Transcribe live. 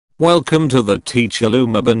Welcome to the Teacher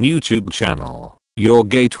Lumaban YouTube channel, your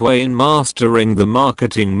gateway in mastering the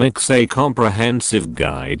marketing mix, a comprehensive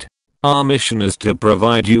guide. Our mission is to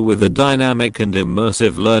provide you with a dynamic and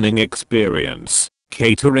immersive learning experience,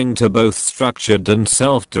 catering to both structured and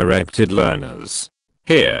self-directed learners.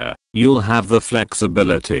 Here, you'll have the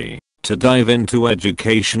flexibility to dive into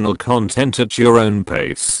educational content at your own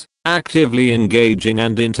pace, actively engaging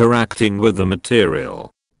and interacting with the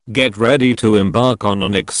material. Get ready to embark on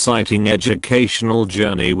an exciting educational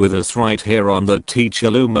journey with us right here on the Teacher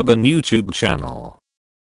Lumaban YouTube channel.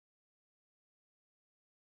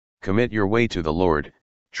 Commit your way to the Lord,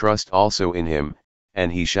 trust also in him,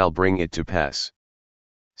 and he shall bring it to pass.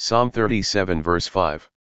 Psalm 37 verse 5.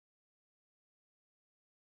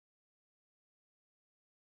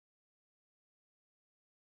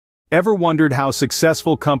 Ever wondered how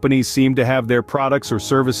successful companies seem to have their products or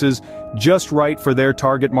services just right for their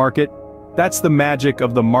target market? That's the magic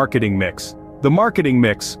of the marketing mix. The marketing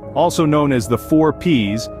mix, also known as the 4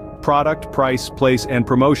 Ps, product, price, place, and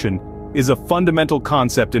promotion, is a fundamental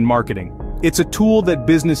concept in marketing. It's a tool that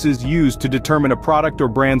businesses use to determine a product or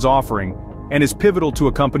brand's offering, and is pivotal to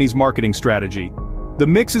a company's marketing strategy. The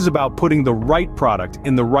mix is about putting the right product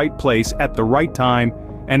in the right place at the right time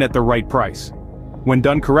and at the right price. When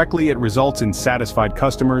done correctly, it results in satisfied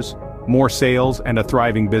customers, more sales, and a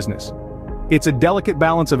thriving business. It's a delicate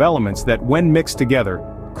balance of elements that, when mixed together,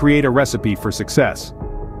 create a recipe for success.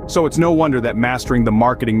 So it's no wonder that mastering the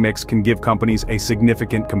marketing mix can give companies a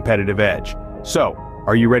significant competitive edge. So,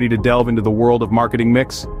 are you ready to delve into the world of marketing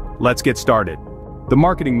mix? Let's get started. The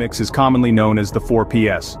marketing mix is commonly known as the 4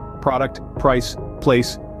 Ps: product, price,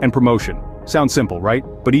 place, and promotion. Sounds simple, right?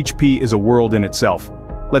 But each P is a world in itself.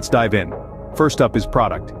 Let's dive in. First up is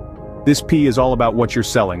product. This P is all about what you're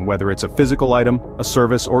selling, whether it's a physical item, a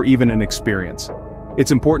service, or even an experience.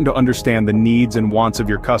 It's important to understand the needs and wants of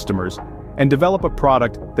your customers, and develop a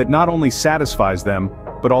product that not only satisfies them,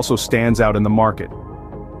 but also stands out in the market.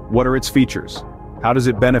 What are its features? How does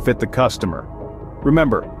it benefit the customer?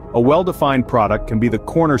 Remember, a well-defined product can be the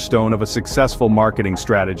cornerstone of a successful marketing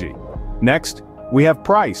strategy. Next, we have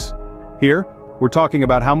price. Here, we're talking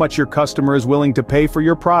about how much your customer is willing to pay for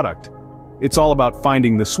your product. It's all about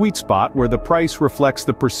finding the sweet spot where the price reflects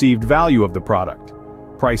the perceived value of the product.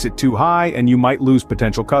 Price it too high and you might lose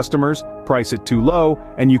potential customers, price it too low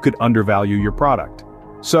and you could undervalue your product.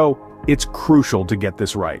 So, it's crucial to get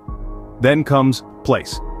this right. Then comes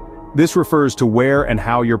place. This refers to where and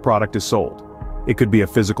how your product is sold. It could be a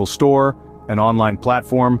physical store, an online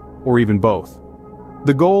platform, or even both.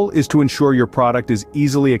 The goal is to ensure your product is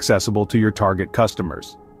easily accessible to your target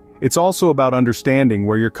customers. It's also about understanding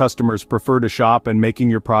where your customers prefer to shop and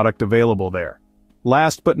making your product available there.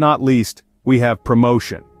 Last but not least, we have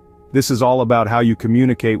promotion. This is all about how you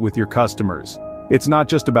communicate with your customers. It's not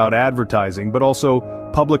just about advertising, but also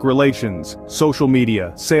public relations, social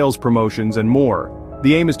media, sales promotions, and more.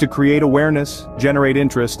 The aim is to create awareness, generate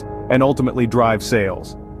interest, and ultimately drive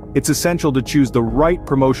sales. It's essential to choose the right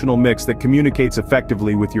promotional mix that communicates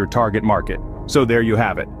effectively with your target market. So there you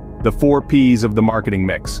have it, the 4 Ps of the marketing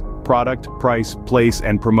mix: product, price, place,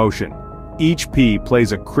 and promotion. Each P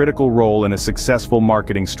plays a critical role in a successful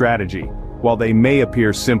marketing strategy. While they may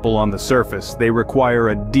appear simple on the surface, they require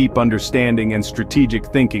a deep understanding and strategic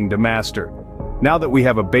thinking to master. Now that we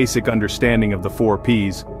have a basic understanding of the 4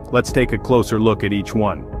 Ps, let's take a closer look at each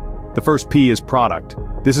one. The first P is product.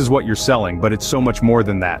 This is what you're selling, but it's so much more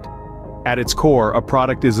than that. At its core, a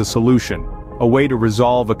product is a solution, a way to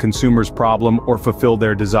resolve a consumer's problem or fulfill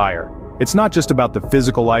their desire. It's not just about the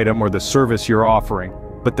physical item or the service you're offering,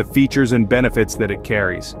 but the features and benefits that it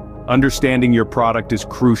carries. Understanding your product is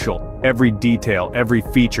crucial. Every detail, every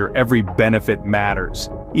feature, every benefit matters.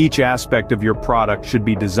 Each aspect of your product should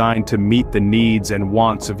be designed to meet the needs and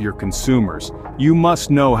wants of your consumers. You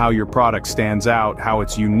must know how your product stands out, how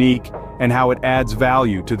it's unique, and how it adds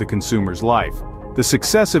value to the consumer's life. The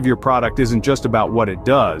success of your product isn't just about what it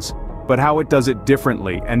does, but how it does it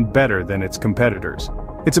differently and better than its competitors.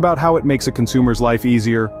 It's about how it makes a consumer's life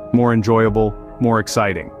easier, more enjoyable, more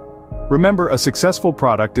exciting. Remember, a successful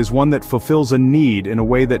product is one that fulfills a need in a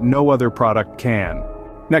way that no other product can.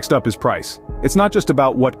 Next up is price. It's not just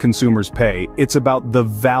about what consumers pay, it's about the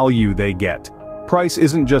value they get. Price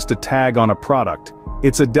isn't just a tag on a product.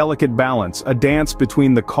 It's a delicate balance, a dance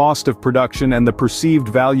between the cost of production and the perceived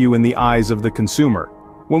value in the eyes of the consumer.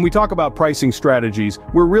 When we talk about pricing strategies,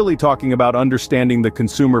 we're really talking about understanding the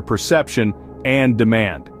consumer perception and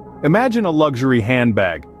demand. Imagine a luxury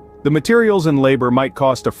handbag. The materials and labor might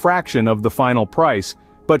cost a fraction of the final price,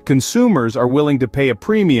 but consumers are willing to pay a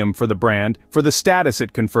premium for the brand, for the status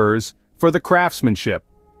it confers, for the craftsmanship.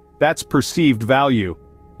 That's perceived value.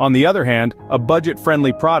 On the other hand, a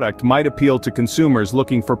budget-friendly product might appeal to consumers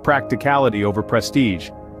looking for practicality over prestige.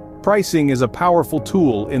 Pricing is a powerful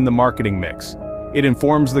tool in the marketing mix. It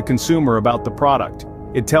informs the consumer about the product.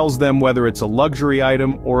 It tells them whether it's a luxury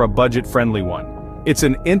item or a budget-friendly one. It's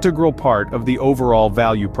an integral part of the overall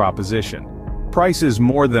value proposition. Price is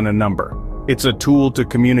more than a number. It's a tool to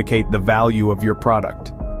communicate the value of your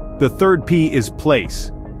product. The third P is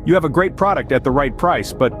place. You have a great product at the right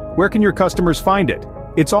price, but where can your customers find it?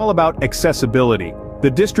 It's all about accessibility.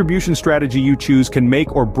 The distribution strategy you choose can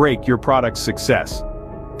make or break your product's success.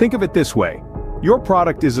 Think of it this way. Your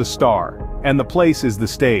product is a star, and the place is the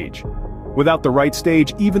stage. Without the right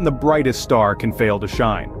stage, even the brightest star can fail to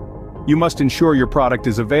shine. You must ensure your product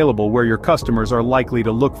is available where your customers are likely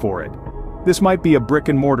to look for it. This might be a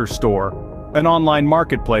brick-and-mortar store, an online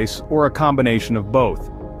marketplace, or a combination of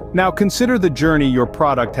both. Now consider the journey your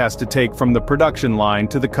product has to take from the production line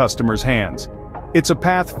to the customer's hands. It's a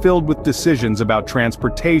path filled with decisions about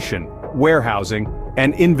transportation, warehousing,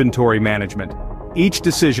 and inventory management. Each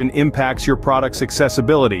decision impacts your product's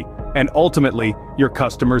accessibility, and ultimately, your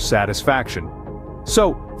customer's satisfaction.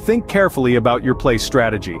 So, think carefully about your place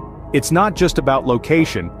strategy. It's not just about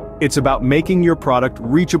location, it's about making your product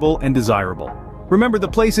reachable and desirable. Remember, the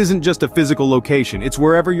place isn't just a physical location, it's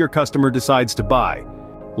wherever your customer decides to buy.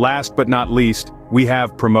 Last but not least, we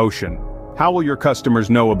have promotion. How will your customers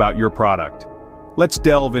know about your product? Let's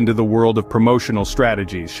delve into the world of promotional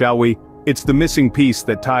strategies, shall we? It's the missing piece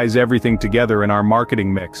that ties everything together in our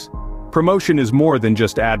marketing mix. Promotion is more than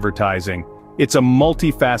just advertising. It's a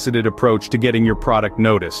multifaceted approach to getting your product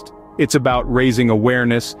noticed. It's about raising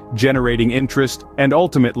awareness, generating interest, and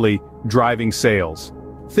ultimately, driving sales.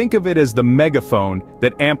 Think of it as the megaphone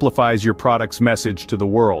that amplifies your product's message to the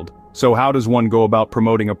world. So how does one go about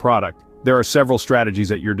promoting a product? There are several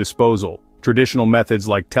strategies at your disposal. Traditional methods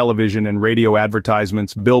like television and radio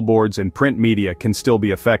advertisements, billboards, and print media can still be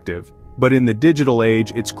effective. But in the digital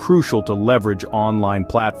age, it's crucial to leverage online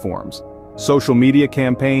platforms. Social media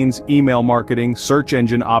campaigns, email marketing, search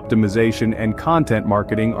engine optimization, and content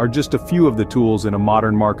marketing are just a few of the tools in a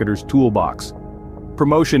modern marketer's toolbox.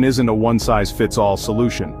 Promotion isn't a one-size-fits-all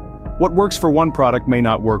solution. What works for one product may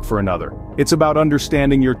not work for another. It's about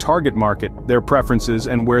understanding your target market, their preferences,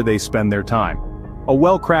 and where they spend their time. A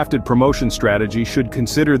well-crafted promotion strategy should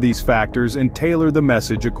consider these factors and tailor the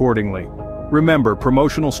message accordingly. Remember,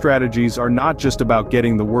 promotional strategies are not just about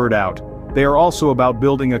getting the word out. They are also about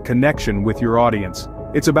building a connection with your audience.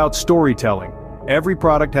 It's about storytelling. Every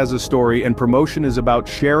product has a story, and promotion is about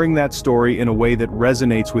sharing that story in a way that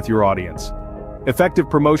resonates with your audience. Effective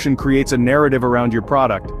promotion creates a narrative around your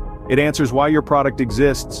product. It answers why your product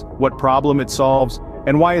exists, what problem it solves,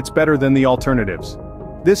 and why it's better than the alternatives.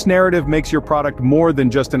 This narrative makes your product more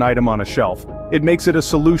than just an item on a shelf. It makes it a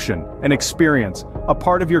solution, an experience, a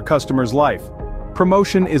part of your customer's life.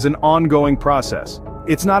 Promotion is an ongoing process.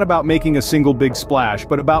 It's not about making a single big splash,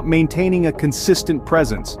 but about maintaining a consistent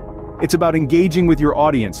presence. It's about engaging with your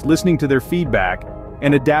audience, listening to their feedback,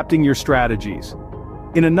 and adapting your strategies.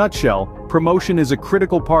 In a nutshell, promotion is a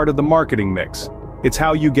critical part of the marketing mix. It's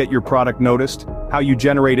how you get your product noticed, how you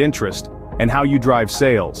generate interest, and how you drive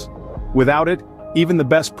sales. Without it, even the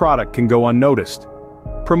best product can go unnoticed.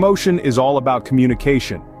 Promotion is all about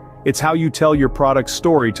communication. It's how you tell your product's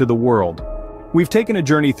story to the world. We've taken a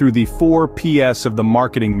journey through the 4 Ps of the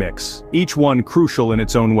marketing mix, each one crucial in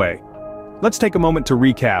its own way. Let's take a moment to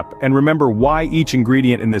recap and remember why each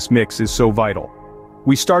ingredient in this mix is so vital.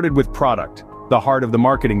 We started with product, the heart of the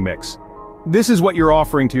marketing mix. This is what you're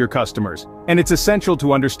offering to your customers, and it's essential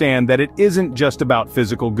to understand that it isn't just about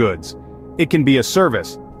physical goods. It can be a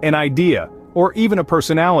service, an idea, or even a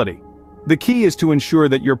personality. The key is to ensure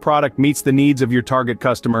that your product meets the needs of your target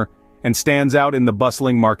customer and stands out in the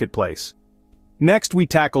bustling marketplace. Next, we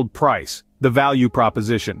tackled price, the value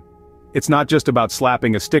proposition. It's not just about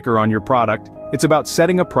slapping a sticker on your product, it's about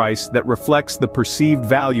setting a price that reflects the perceived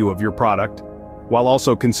value of your product, while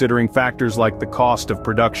also considering factors like the cost of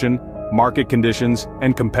production, market conditions,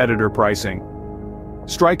 and competitor pricing.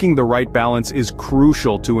 Striking the right balance is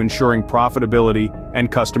crucial to ensuring profitability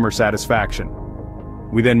and customer satisfaction.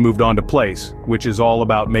 We then moved on to place, which is all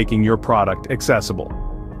about making your product accessible.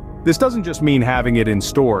 This doesn't just mean having it in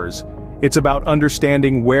stores, it's about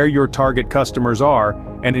understanding where your target customers are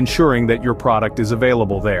and ensuring that your product is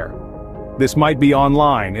available there. This might be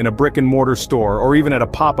online, in a brick-and-mortar store, or even at a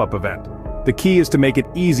pop-up event. The key is to make it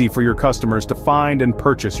easy for your customers to find and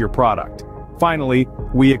purchase your product. Finally,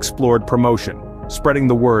 we explored promotion, spreading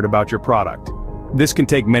the word about your product. This can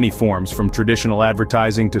take many forms, from traditional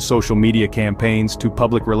advertising to social media campaigns to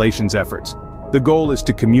public relations efforts. The goal is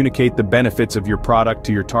to communicate the benefits of your product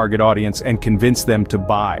to your target audience and convince them to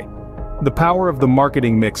buy. The power of the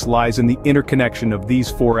marketing mix lies in the interconnection of these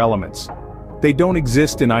four elements. They don't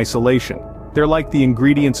exist in isolation. They're like the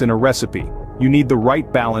ingredients in a recipe. You need the right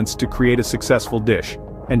balance to create a successful dish.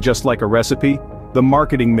 And just like a recipe, the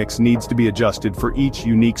marketing mix needs to be adjusted for each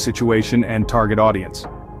unique situation and target audience.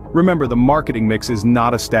 Remember, the marketing mix is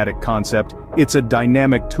not a static concept, it's a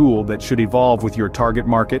dynamic tool that should evolve with your target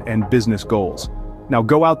market and business goals. Now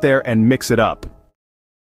go out there and mix it up.